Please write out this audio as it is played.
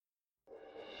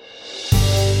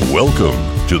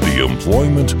Welcome to the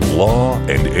Employment, Law,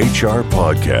 and HR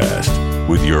Podcast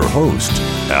with your host,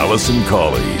 Alison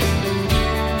Colley.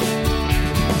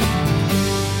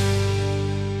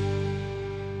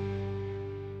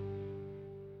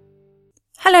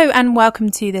 Hello and welcome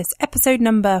to this episode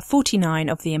number 49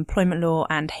 of the Employment Law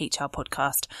and HR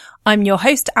Podcast. I'm your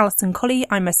host, Alison Colley.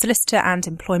 I'm a solicitor and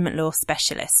employment law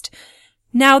specialist.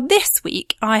 Now, this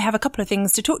week, I have a couple of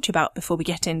things to talk to you about before we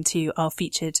get into our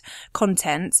featured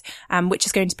content, which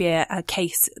is going to be a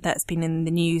case that's been in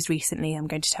the news recently I'm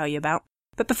going to tell you about.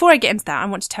 But before I get into that, I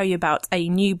want to tell you about a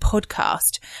new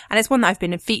podcast, and it's one that I've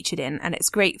been featured in, and it's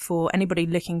great for anybody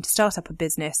looking to start up a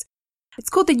business. It's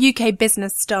called the UK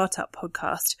Business Startup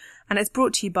Podcast, and it's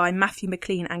brought to you by Matthew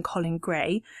McLean and Colin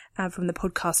Gray from the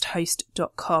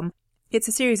podcasthost.com. It's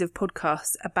a series of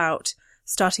podcasts about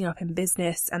starting up in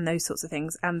business and those sorts of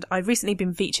things. And I've recently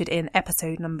been featured in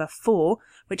episode number 4,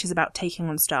 which is about taking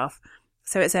on staff.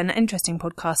 So it's an interesting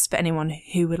podcast for anyone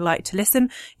who would like to listen.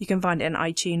 You can find it in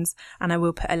iTunes, and I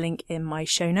will put a link in my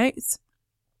show notes.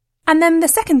 And then the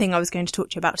second thing I was going to talk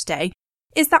to you about today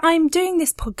is that I'm doing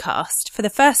this podcast for the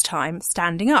first time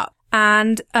standing up.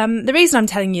 And the reason I'm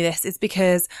telling you this is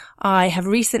because I have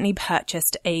recently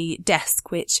purchased a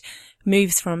desk which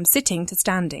moves from sitting to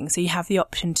standing, so you have the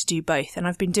option to do both. And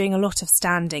I've been doing a lot of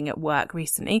standing at work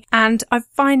recently, and I'm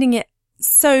finding it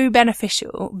so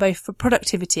beneficial both for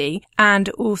productivity and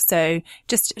also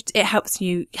just it helps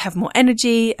you have more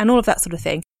energy and all of that sort of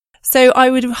thing. So I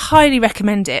would highly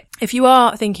recommend it if you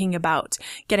are thinking about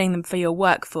getting them for your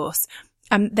workforce.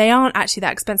 They aren't actually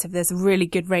that expensive. There's a really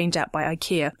good range out by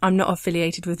IKEA. I'm not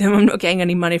affiliated with them. I'm not getting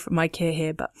any money from IKEA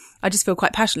here, but I just feel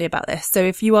quite passionately about this. So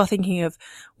if you are thinking of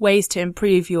ways to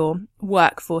improve your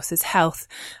workforce's health,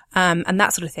 and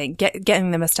that sort of thing,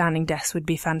 getting them a standing desk would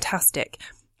be fantastic,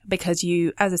 because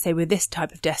you, as I say, with this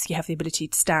type of desk, you have the ability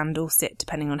to stand or sit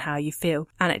depending on how you feel.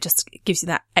 And it just gives you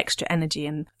that extra energy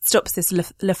and stops this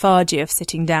lethargy of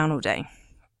sitting down all day.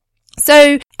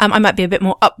 So I might be a bit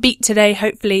more upbeat today,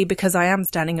 hopefully, because I am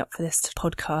standing up for this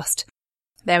podcast.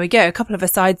 There we go. A couple of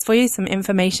asides for you, some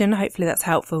information. Hopefully that's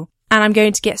helpful. And I'm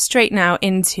going to get straight now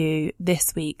into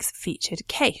this week's featured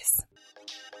case.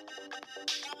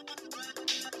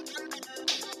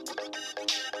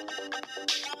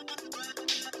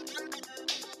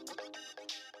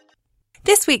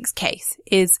 This week's case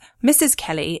is Mrs.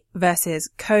 Kelly versus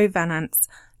Covance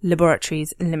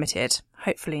Laboratories Limited.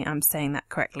 Hopefully I'm saying that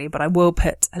correctly, but I will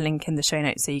put a link in the show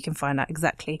notes so you can find out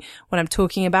exactly what I'm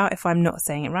talking about if I'm not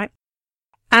saying it right.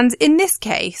 And in this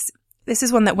case, this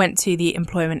is one that went to the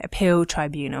Employment Appeal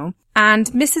Tribunal, and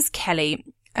Mrs. Kelly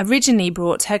originally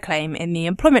brought her claim in the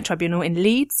Employment Tribunal in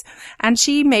Leeds, and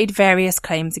she made various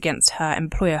claims against her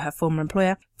employer, her former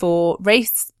employer, for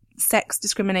race, sex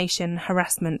discrimination,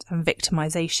 harassment and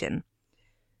victimisation.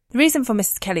 The reason for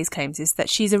Mrs. Kelly's claims is that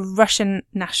she's a Russian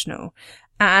national,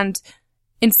 and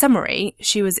in summary,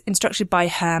 she was instructed by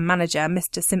her manager,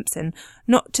 Mr. Simpson,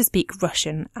 not to speak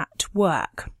Russian at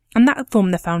work, and that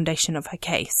formed the foundation of her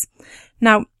case.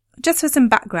 Now, just for some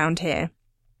background here,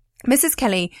 Mrs.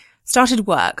 Kelly started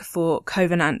work for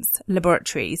Covance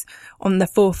Laboratories on the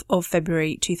 4th of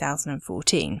February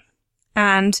 2014,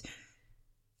 and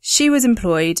she was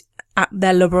employed at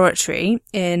their laboratory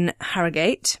in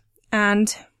Harrogate,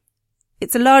 and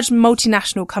it's a large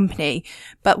multinational company,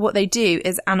 but what they do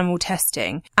is animal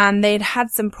testing, and they'd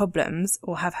had some problems,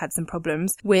 or have had some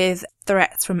problems, with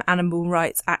threats from animal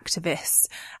rights activists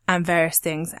and various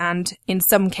things, and in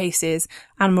some cases,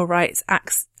 animal rights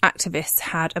activists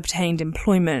had obtained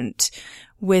employment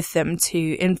with them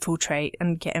to infiltrate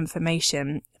and get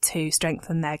information to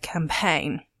strengthen their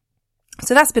campaign.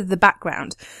 So that's a bit of the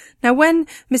background. Now, when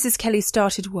Mrs. Kelly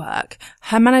started work,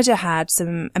 her manager had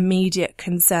some immediate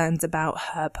concerns about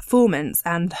her performance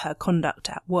and her conduct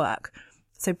at work.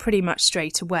 So pretty much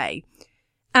straight away.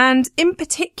 And in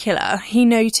particular, he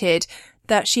noted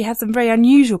that she had some very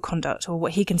unusual conduct, or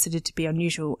what he considered to be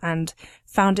unusual, and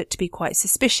found it to be quite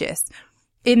suspicious,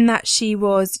 in that she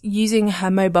was using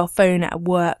her mobile phone at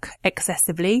work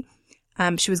excessively.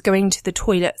 She was going to the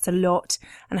toilets a lot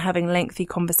and having lengthy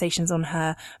conversations on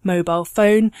her mobile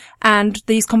phone, and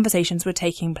these conversations were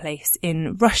taking place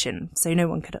in Russian, so no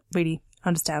one could really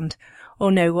understand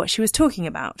or know what she was talking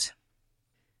about.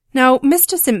 Now,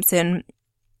 Mr. Simpson,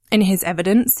 in his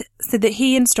evidence, said that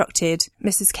he instructed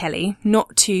Mrs. Kelly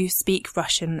not to speak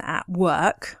Russian at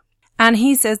work, and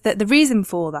he says that the reason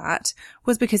for that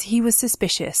was because he was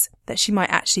suspicious that she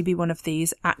might actually be one of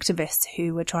these activists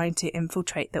who were trying to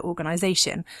infiltrate the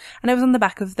organisation. And it was on the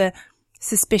back of the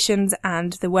suspicions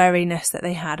and the wariness that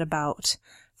they had about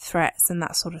threats and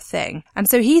that sort of thing. And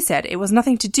so he said it was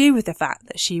nothing to do with the fact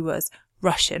that she was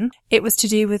Russian, it was to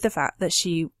do with the fact that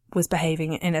she was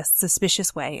behaving in a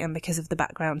suspicious way and because of the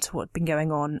background to what had been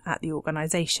going on at the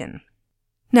organisation.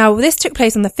 Now, this took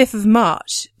place on the 5th of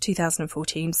March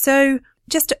 2014, so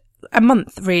just a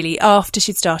month really after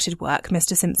she'd started work.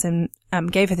 Mr. Simpson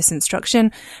gave her this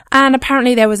instruction, and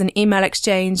apparently there was an email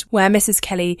exchange where Mrs.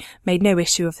 Kelly made no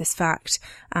issue of this fact,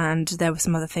 and there were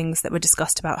some other things that were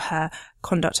discussed about her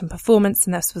conduct and performance,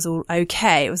 and this was all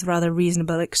okay. It was a rather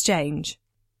reasonable exchange.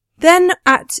 Then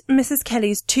at Mrs.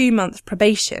 Kelly's 2-month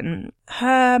probation,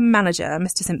 her manager,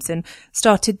 Mr. Simpson,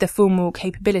 started the formal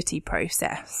capability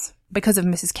process because of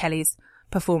Mrs. Kelly's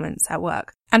performance at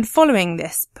work. And following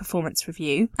this performance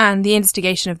review and the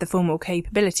instigation of the formal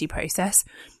capability process,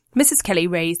 Mrs. Kelly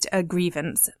raised a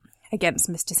grievance against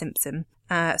Mr. Simpson,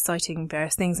 citing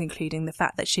various things, including the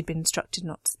fact that she'd been instructed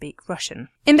not to speak Russian.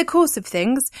 In the course of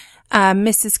things,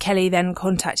 Mrs. Kelly then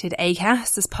contacted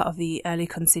ACAS as part of the early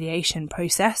conciliation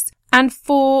process, and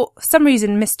for some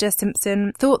reason Mr.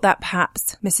 Simpson thought that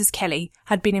perhaps Mrs. Kelly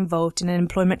had been involved in an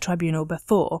employment tribunal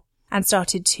before and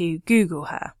started to Google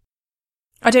her.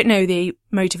 I don't know the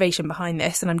motivation behind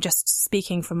this, and I'm just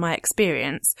speaking from my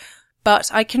experience, but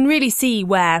I can really see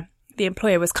where the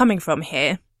employer was coming from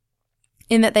here,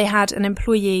 in that they had an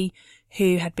employee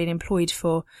who had been employed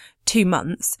for 2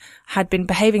 months, had been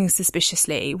behaving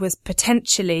suspiciously, was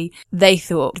potentially, they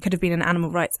thought, could have been an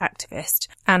animal rights activist,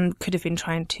 and could have been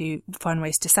trying to find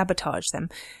ways to sabotage them.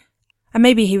 And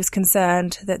maybe he was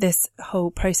concerned that this whole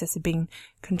process had been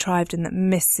contrived and that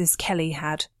Mrs. Kelly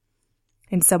had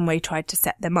in some way tried to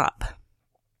set them up.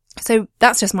 So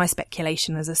that's just my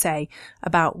speculation, as I say,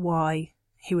 about why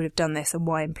he would have done this and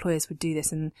why employers would do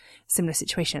this in similar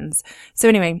situations. So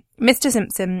anyway, Mr.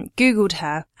 Simpson Googled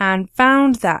her and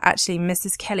found that actually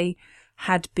Mrs. Kelly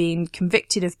had been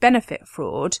convicted of benefit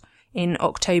fraud in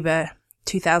October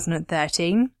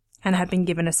 2013 and had been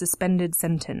given a suspended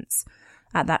sentence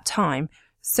at that time.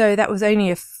 So that was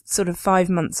only sort of 5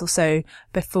 months or so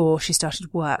before she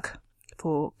started work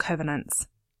for Covenants.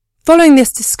 Following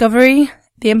this discovery,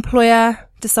 the employer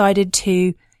decided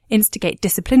to instigate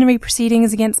disciplinary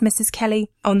proceedings against Mrs. Kelly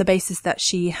on the basis that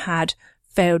she had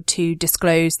failed to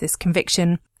disclose this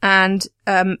conviction. And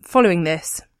following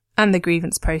this and the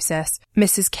grievance process,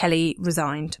 Mrs. Kelly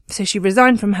resigned. So she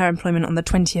resigned from her employment on the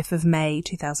 20th of May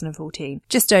 2014,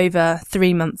 just over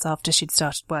 3 months after she'd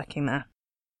started working there.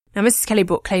 Now, Mrs. Kelly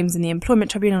brought claims in the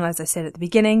employment tribunal, as I said at the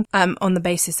beginning, on the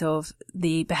basis of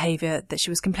the behaviour that she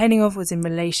was complaining of was in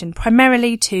relation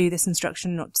primarily to this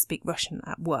instruction not to speak Russian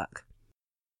at work.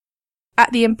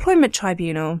 At the employment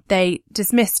tribunal, they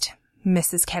dismissed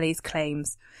Mrs. Kelly's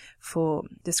claims for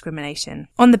discrimination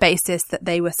on the basis that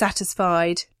they were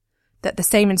satisfied that the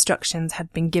same instructions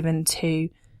had been given to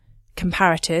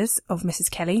comparators of Mrs.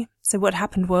 Kelly. So what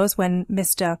happened was, when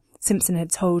Mr. Simpson had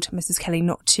told Mrs. Kelly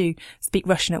not to speak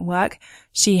Russian at work,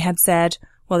 she had said,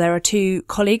 well, there are 2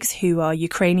 colleagues who are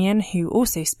Ukrainian who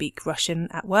also speak Russian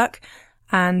at work.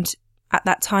 And at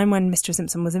that time, when Mr.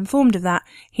 Simpson was informed of that,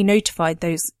 he notified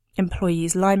those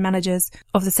employees' line managers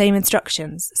of the same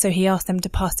instructions. So he asked them to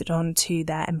pass it on to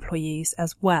their employees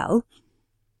as well.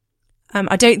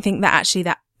 I don't think that actually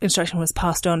that instruction was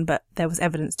passed on, but there was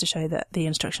evidence to show that the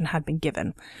instruction had been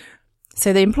given.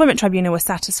 So the employment tribunal was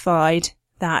satisfied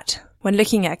that when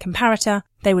looking at a comparator,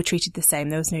 they were treated the same.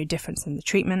 There was no difference in the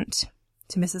treatment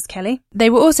to Mrs. Kelly.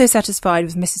 They were also satisfied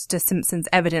with Mr. Simpson's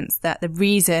evidence that the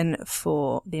reason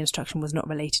for the instruction was not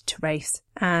related to race.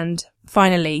 And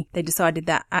finally, they decided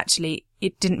that actually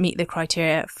it didn't meet the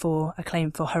criteria for a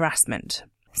claim for harassment.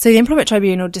 So the employment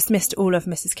tribunal dismissed all of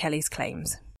Mrs. Kelly's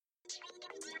claims.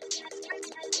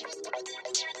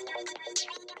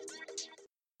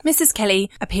 Mrs. Kelly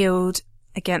appealed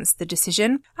against the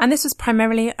decision, and this was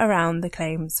primarily around the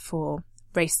claims for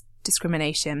race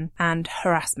discrimination and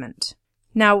harassment.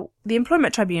 Now, the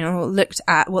Employment Tribunal looked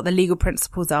at what the legal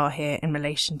principles are here in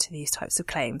relation to these types of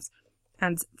claims.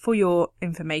 And for your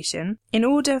information, in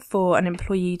order for an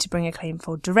employee to bring a claim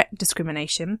for direct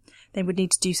discrimination, they would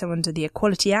need to do so under the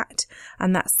Equality Act,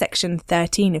 and that's Section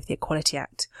 13 of the Equality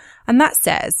Act. And that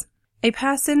says, a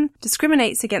person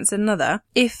discriminates against another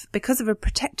if, because of a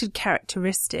protected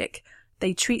characteristic,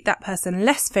 they treat that person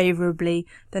less favourably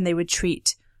than they would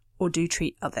treat or do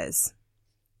treat others.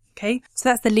 Okay, so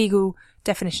that's the legal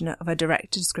definition of a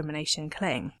direct discrimination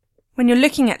claim. When you're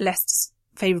looking at less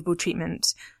favourable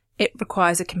treatment, it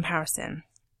requires a comparison.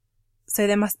 So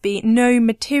there must be no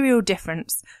material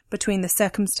difference between the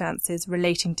circumstances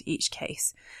relating to each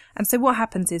case. And so what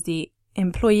happens is the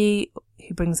employee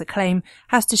who brings a claim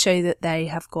has to show that they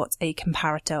have got a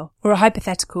comparator or a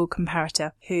hypothetical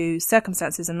comparator whose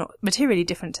circumstances are not materially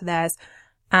different to theirs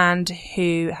and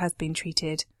who has been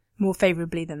treated more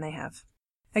favourably than they have.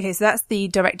 Okay, so that's the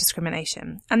direct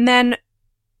discrimination. And then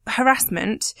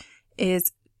harassment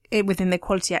is within the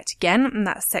Equality Act again, and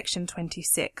that's section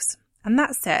 26. And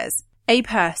that says, a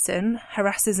person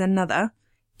harasses another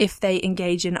if they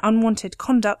engage in unwanted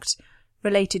conduct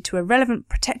related to a relevant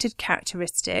protected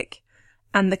characteristic,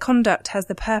 and the conduct has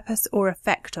the purpose or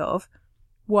effect of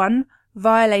 1.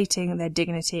 Violating their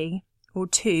dignity, or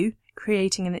 2.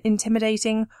 Creating an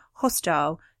intimidating,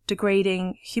 hostile,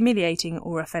 degrading, humiliating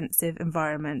or offensive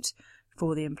environment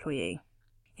for the employee.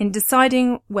 In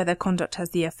deciding whether conduct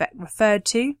has the effect referred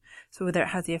to, so whether it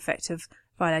has the effect of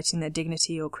violating their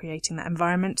dignity or creating that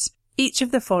environment, each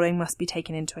of the following must be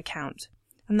taken into account.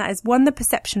 And that is 1. The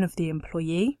perception of the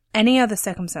employee, any other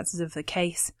circumstances of the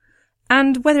case,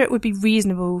 and whether it would be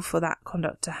reasonable for that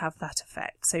conduct to have that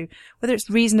effect. So whether it's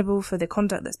reasonable for the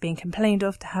conduct that's being complained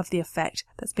of to have the effect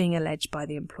that's being alleged by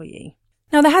the employee.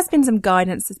 Now, there has been some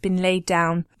guidance that's been laid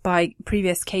down by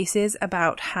previous cases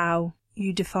about how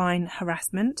you define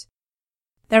harassment.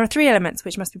 There are 3 elements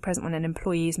which must be present when an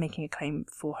employee is making a claim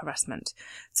for harassment.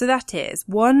 So that is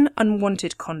 1.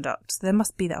 Unwanted conduct. So there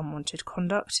must be the unwanted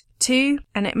conduct. 2.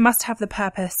 And it must have the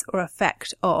purpose or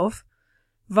effect of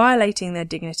violating their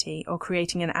dignity or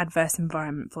creating an adverse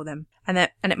environment for them. And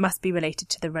it must be related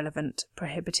to the relevant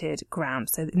prohibited ground.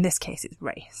 So in this case, it's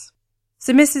race.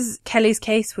 So Mrs. Kelly's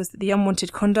case was that the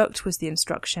unwanted conduct was the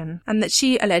instruction, and that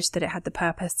she alleged that it had the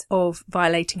purpose of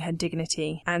violating her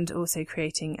dignity and also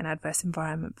creating an adverse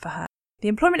environment for her. The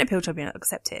Employment Appeal Tribunal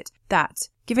accepted that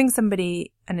giving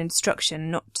somebody an instruction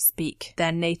not to speak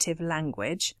their native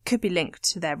language could be linked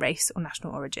to their race or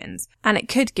national origins, and it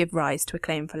could give rise to a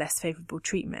claim for less favourable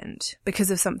treatment because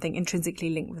of something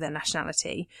intrinsically linked with their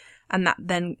nationality, and that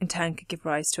then in turn could give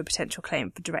rise to a potential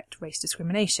claim for direct race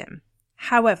discrimination.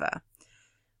 However,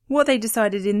 what they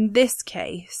decided in this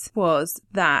case was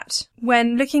that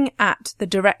when looking at the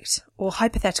direct or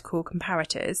hypothetical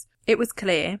comparators, it was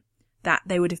clear that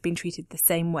they would have been treated the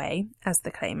same way as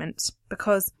the claimant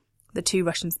because the 2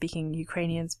 Russian-speaking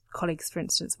Ukrainian colleagues, for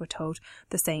instance, were told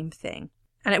the same thing.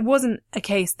 And it wasn't a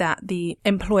case that the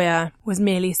employer was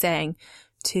merely saying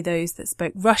to those that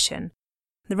spoke Russian.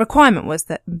 The requirement was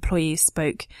that employees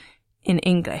spoke in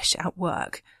English at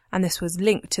work. And this was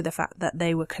linked to the fact that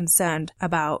they were concerned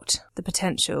about the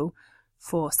potential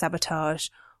for sabotage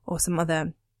or some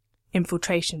other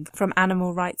infiltration from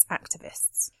animal rights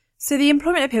activists. So the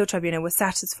Employment Appeal Tribunal was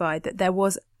satisfied that there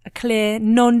was a clear,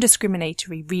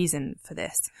 non-discriminatory reason for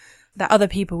this, that other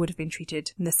people would have been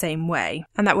treated in the same way,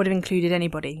 and that would have included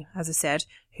anybody, as I said,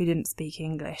 who didn't speak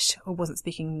English or wasn't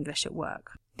speaking English at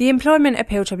work. The Employment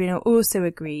Appeal Tribunal also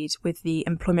agreed with the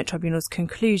Employment Tribunal's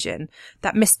conclusion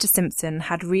that Mr. Simpson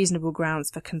had reasonable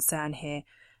grounds for concern here,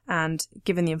 and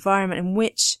given the environment in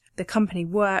which the company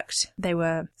worked, they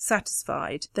were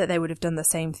satisfied that they would have done the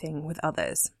same thing with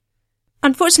others.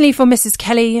 Unfortunately for Mrs.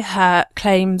 Kelly, her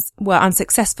claims were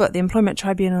unsuccessful at the Employment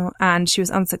Tribunal, and she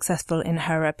was unsuccessful in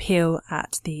her appeal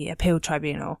at the Appeal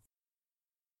Tribunal.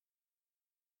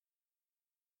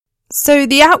 So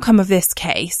the outcome of this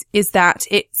case is that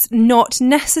it's not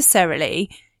necessarily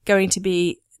going to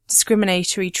be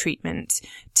discriminatory treatment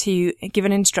to give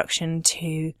an instruction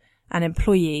to an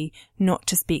employee not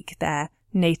to speak their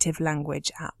native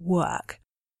language at work.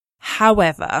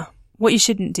 However, what you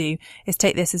shouldn't do is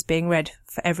take this as being read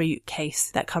for every case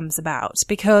that comes about,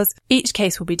 because each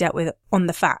case will be dealt with on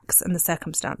the facts and the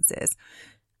circumstances.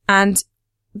 And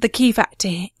the key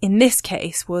factor in this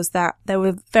case was that there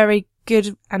were very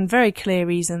good and very clear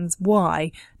reasons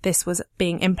why this was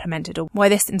being implemented or why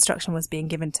this instruction was being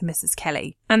given to Mrs.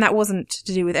 Kelly. And that wasn't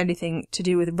to do with anything to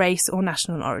do with race or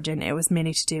national origin. It was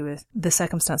merely to do with the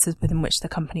circumstances within which the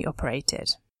company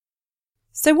operated.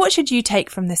 So what should you take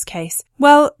from this case?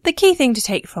 Well, the key thing to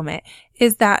take from it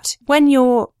is that when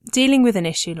you're dealing with an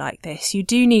issue like this, you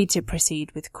do need to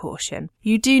proceed with caution.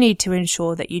 You do need to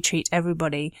ensure that you treat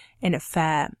everybody in a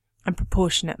fair and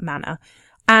proportionate manner,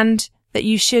 and that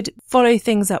you should follow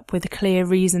things up with clear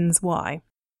reasons why.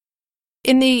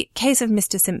 In the case of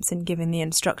Mr. Simpson giving the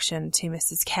instruction to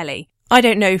Mrs. Kelly, I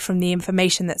don't know from the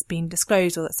information that's been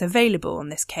disclosed or that's available on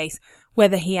this case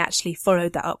whether he actually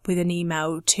followed that up with an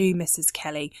email to Mrs.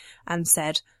 Kelly and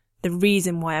said, the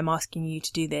reason why I'm asking you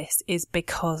to do this is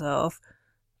because of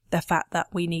the fact that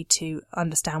we need to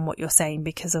understand what you're saying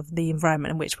because of the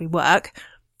environment in which we work.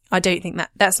 I don't think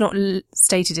that's not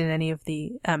stated in any of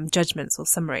the judgments or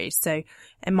summaries, so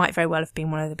it might very well have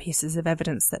been one of the pieces of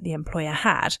evidence that the employer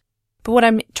had. But what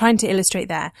I'm trying to illustrate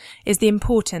there is the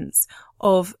importance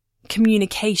of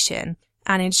communication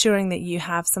and ensuring that you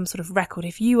have some sort of record.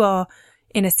 If you are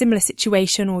in a similar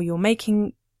situation or you're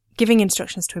making giving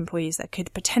instructions to employees that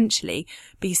could potentially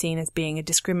be seen as being a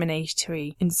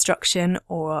discriminatory instruction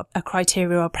or a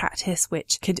criteria or practice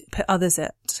which could put others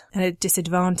at a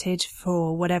disadvantage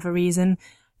for whatever reason,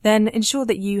 then ensure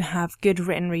that you have good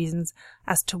written reasons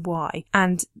as to why.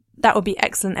 And that would be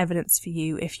excellent evidence for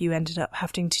you if you ended up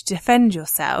having to defend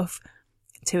yourself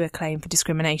to a claim for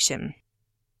discrimination.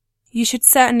 You should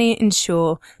certainly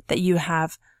ensure that you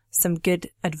have some good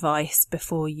advice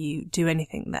before you do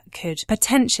anything that could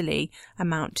potentially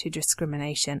amount to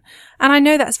discrimination. And I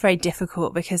know that's very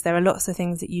difficult because there are lots of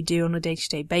things that you do on a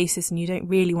day-to-day basis and you don't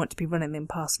really want to be running them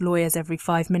past lawyers every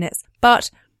 5 minutes.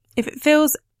 But if it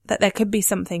feels that there could be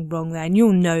something wrong there, and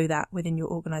you'll know that within your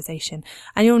organisation,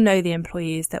 and you'll know the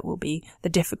employees that will be the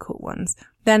difficult ones,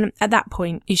 then at that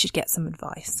point you should get some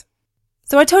advice.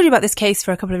 So I told you about this case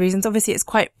for a couple of reasons. Obviously it's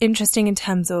quite interesting in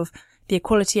terms of the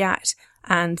Equality Act,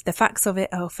 and the facts of it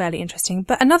are fairly interesting.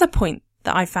 But another point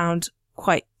that I found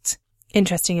quite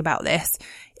interesting about this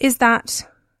is that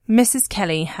Mrs.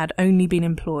 Kelly had only been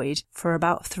employed for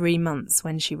about 3 months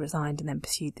when she resigned and then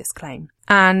pursued this claim.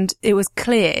 And it was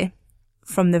clear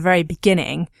from the very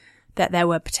beginning that there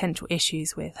were potential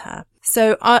issues with her.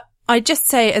 So I just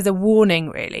say as a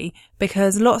warning, really,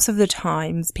 because lots of the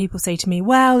times people say to me,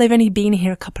 well, they've only been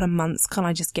here a couple of months. Can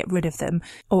I just get rid of them?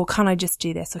 Or can I just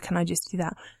do this? Or can I just do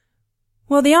that?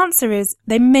 Well, the answer is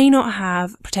they may not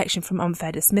have protection from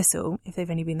unfair dismissal if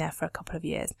they've only been there for a couple of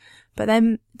years, but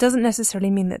then doesn't necessarily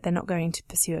mean that they're not going to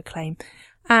pursue a claim.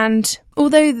 And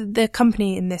although the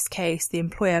company in this case, the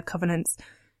employer Covenants,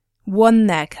 won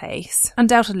their case,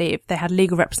 undoubtedly if they had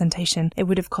legal representation, it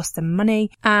would have cost them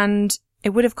money and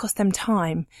it would have cost them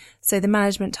time. So the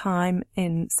management time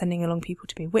in sending along people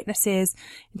to be witnesses,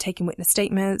 in taking witness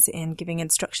statements, in giving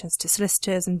instructions to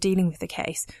solicitors and dealing with the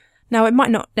case. Now, it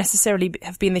might not necessarily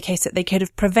have been the case that they could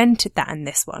have prevented that in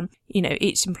this one. You know,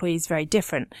 each employee is very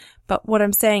different. But what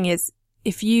I'm saying is,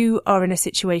 if you are in a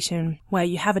situation where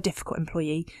you have a difficult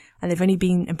employee and they've only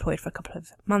been employed for a couple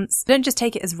of months, don't just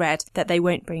take it as read that they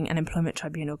won't bring an employment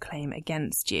tribunal claim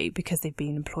against you because they've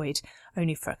been employed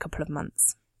only for a couple of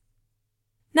months.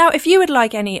 Now, if you would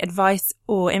like any advice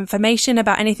or information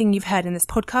about anything you've heard in this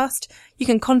podcast, you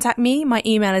can contact me. My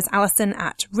email is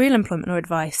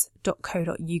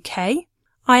alison@realemploymentlawsadvice.co.uk.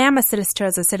 I am a solicitor,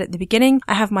 as I said at the beginning.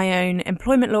 I have my own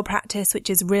employment law practice, which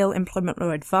is Real Employment Law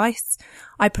Advice.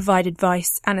 I provide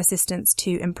advice and assistance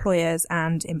to employers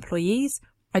and employees.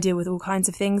 I deal with all kinds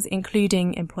of things,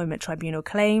 including employment tribunal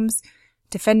claims,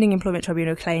 defending employment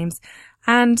tribunal claims,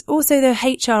 and also the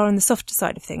HR and the softer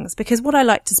side of things, because what I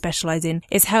like to specialise in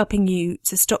is helping you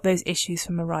to stop those issues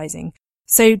from arising.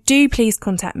 So do please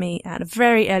contact me at a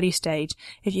very early stage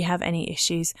if you have any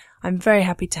issues. I'm very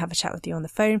happy to have a chat with you on the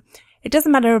phone. It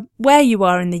doesn't matter where you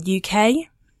are in the UK,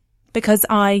 because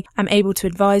I am able to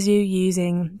advise you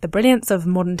using the brilliance of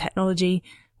modern technology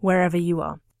wherever you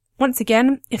are. Once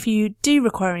again, if you do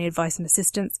require any advice and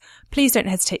assistance, please don't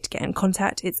hesitate to get in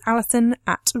contact. It's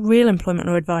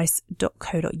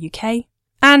alison@realemploymentlawsadvice.co.uk.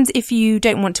 And if you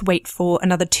don't want to wait for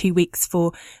another 2 weeks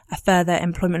for a further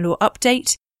employment law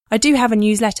update, I do have a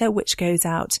newsletter which goes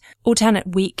out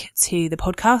alternate week to the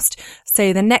podcast.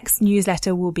 So the next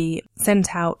newsletter will be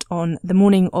sent out on the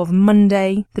morning of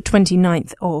Monday, the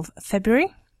 29th of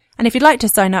February. And if you'd like to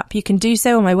sign up, you can do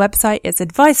so on my website. It's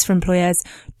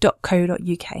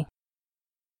adviceforemployers.co.uk.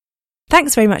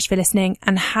 Thanks very much for listening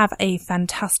and have a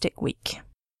fantastic week.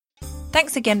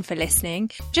 Thanks again for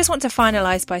listening. Just want to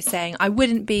finalise by saying I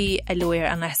wouldn't be a lawyer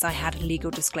unless I had a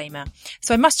legal disclaimer.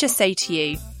 So I must just say to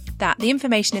you that the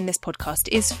information in this podcast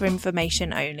is for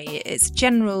information only. It's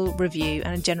general review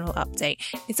and a general update.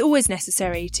 It's always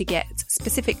necessary to get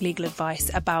specific legal advice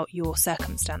about your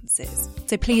circumstances.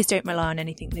 So please don't rely on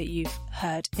anything that you've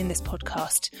heard in this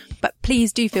podcast. But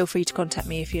please do feel free to contact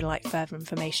me if you'd like further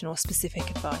information or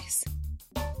specific advice.